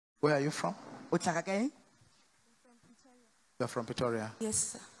Where are you from? You're from Pretoria. Yes,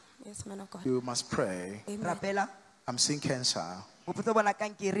 sir. Yes, man of God. You must pray. Amen. I'm seeing cancer in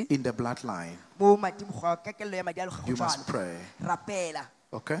the bloodline. You must pray.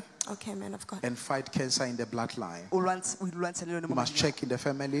 Okay? Okay, man of God. And fight cancer in the bloodline. You must check in the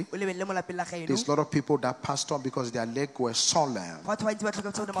family. There's a lot of people that passed on because their leg was swollen.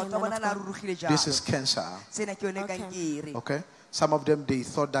 This is cancer. Okay? Some of them, they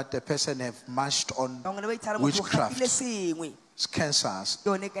thought that the person have mashed on witchcraft. It's cancers.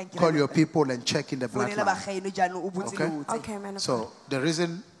 Call your people and check in the bloodline. Okay? Okay, man of God. So the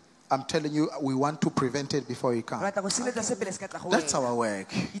reason I'm telling you, we want to prevent it before you come. That's our work.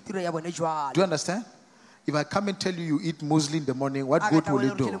 Do you understand? If I come and tell you you eat muesli in the morning, what good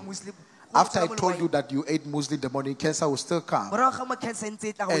will it do? After I told you that you ate muesli in the morning, cancer will still come.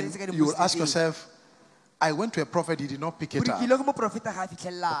 And you will ask yourself, I went to a prophet, he did not pick it up.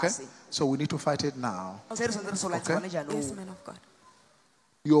 Okay? So we need to fight it now. Okay? Yes, man of God.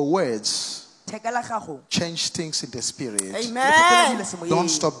 Your words change things in the spirit. Amen. Don't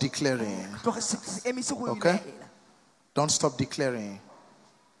stop declaring. Okay? Don't stop declaring.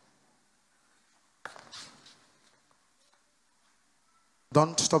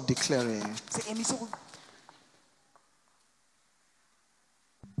 Don't stop declaring.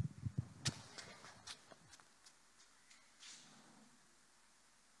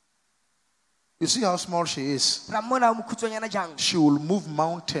 You see how small she is? She will move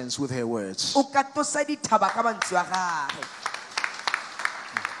mountains with her words.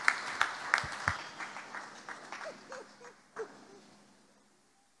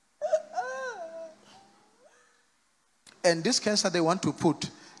 And this cancer they want to put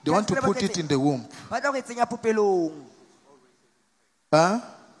it in the womb. Huh?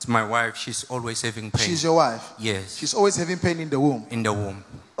 It's my wife. She's always having pain. She's your wife? Yes. She's always having pain in the womb? In the womb.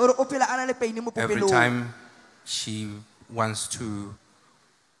 Every time she wants to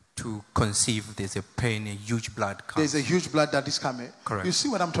conceive, there's a pain, a huge blood comes. There's a huge blood that is coming. Correct. You see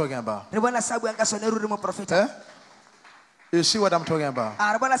what I'm talking about? Huh? You see what I'm talking about?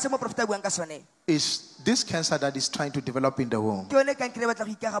 It's this cancer that is trying to develop in the womb.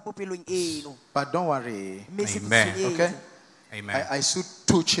 But don't worry. Amen. Okay? Amen. I see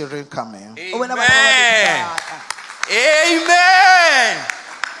 2 children coming. Amen. Amen.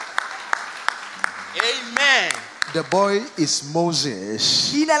 Amen. The boy is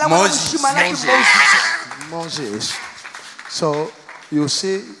Moses. Moses. So you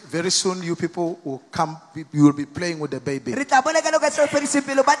see, very soon you people will come, you will be playing with the baby. Very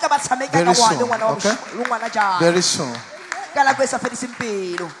soon, okay? Very soon.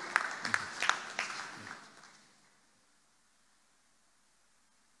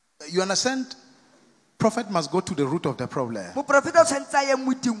 You understand? Prophet must go to the root of the problem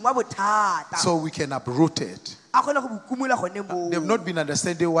so we can uproot it. They've not been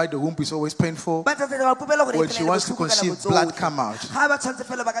understanding why the womb is always painful. When she wants to conceive, blood come out.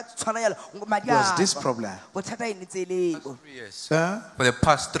 Yes, this problem. For the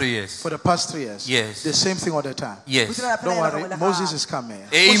past 3 years. For the past 3 years. Yes. The same thing all the time. Yes. Don't worry, Moses is coming.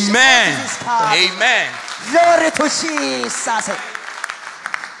 Amen. Amen. Glory to Jesus.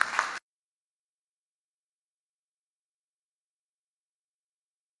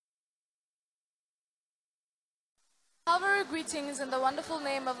 Calvary greetings in the wonderful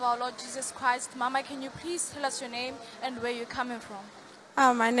name of our Lord Jesus Christ. Mama, can you please tell us your name and where you're coming from?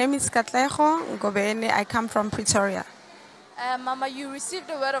 My name is Katleho Ngobeni. I come from Pretoria. Mama, you received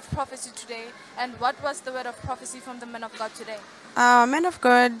a word of prophecy today. And what was the word of prophecy from the man of God today? Man of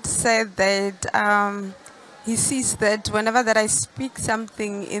God said that he sees that whenever that I speak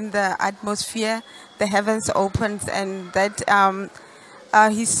something in the atmosphere, the heavens opens, and that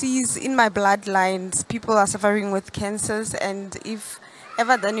he sees in my bloodlines people are suffering with cancers, and if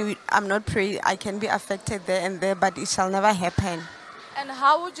ever then I'm not praying, I can be affected there and there, but it shall never happen. And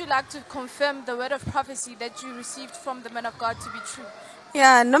how would you like to confirm the word of prophecy that you received from the man of God to be true?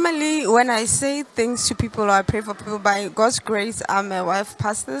 Yeah, normally when I say things to people or I pray for people, by God's grace, my wife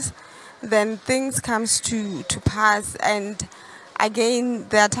pastors, then things comes to pass. And again,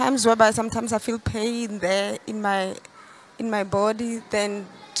 there are times whereby sometimes I feel pain there in my body. Then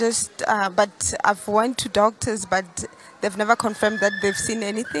just, but I've went to doctors, but they've never confirmed that they've seen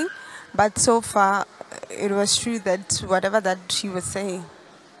anything. But so far, it was true that whatever that she was saying.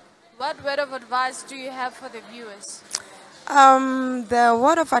 What word of advice do you have for the viewers? The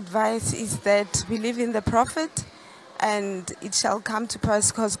word of advice is that believe in the prophet and it shall come to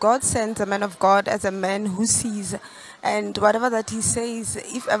pass, because God sends a man of God as a man who sees, and whatever that he says,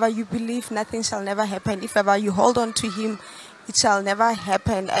 if ever you believe, nothing shall never happen. If ever you hold on to him, it shall never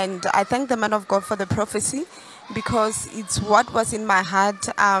happen. And I thank the man of God for the prophecy, because it's what was in my heart,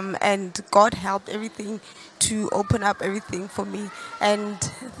 and God helped everything to open up everything for me. And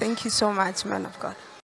thank you so much, man of God.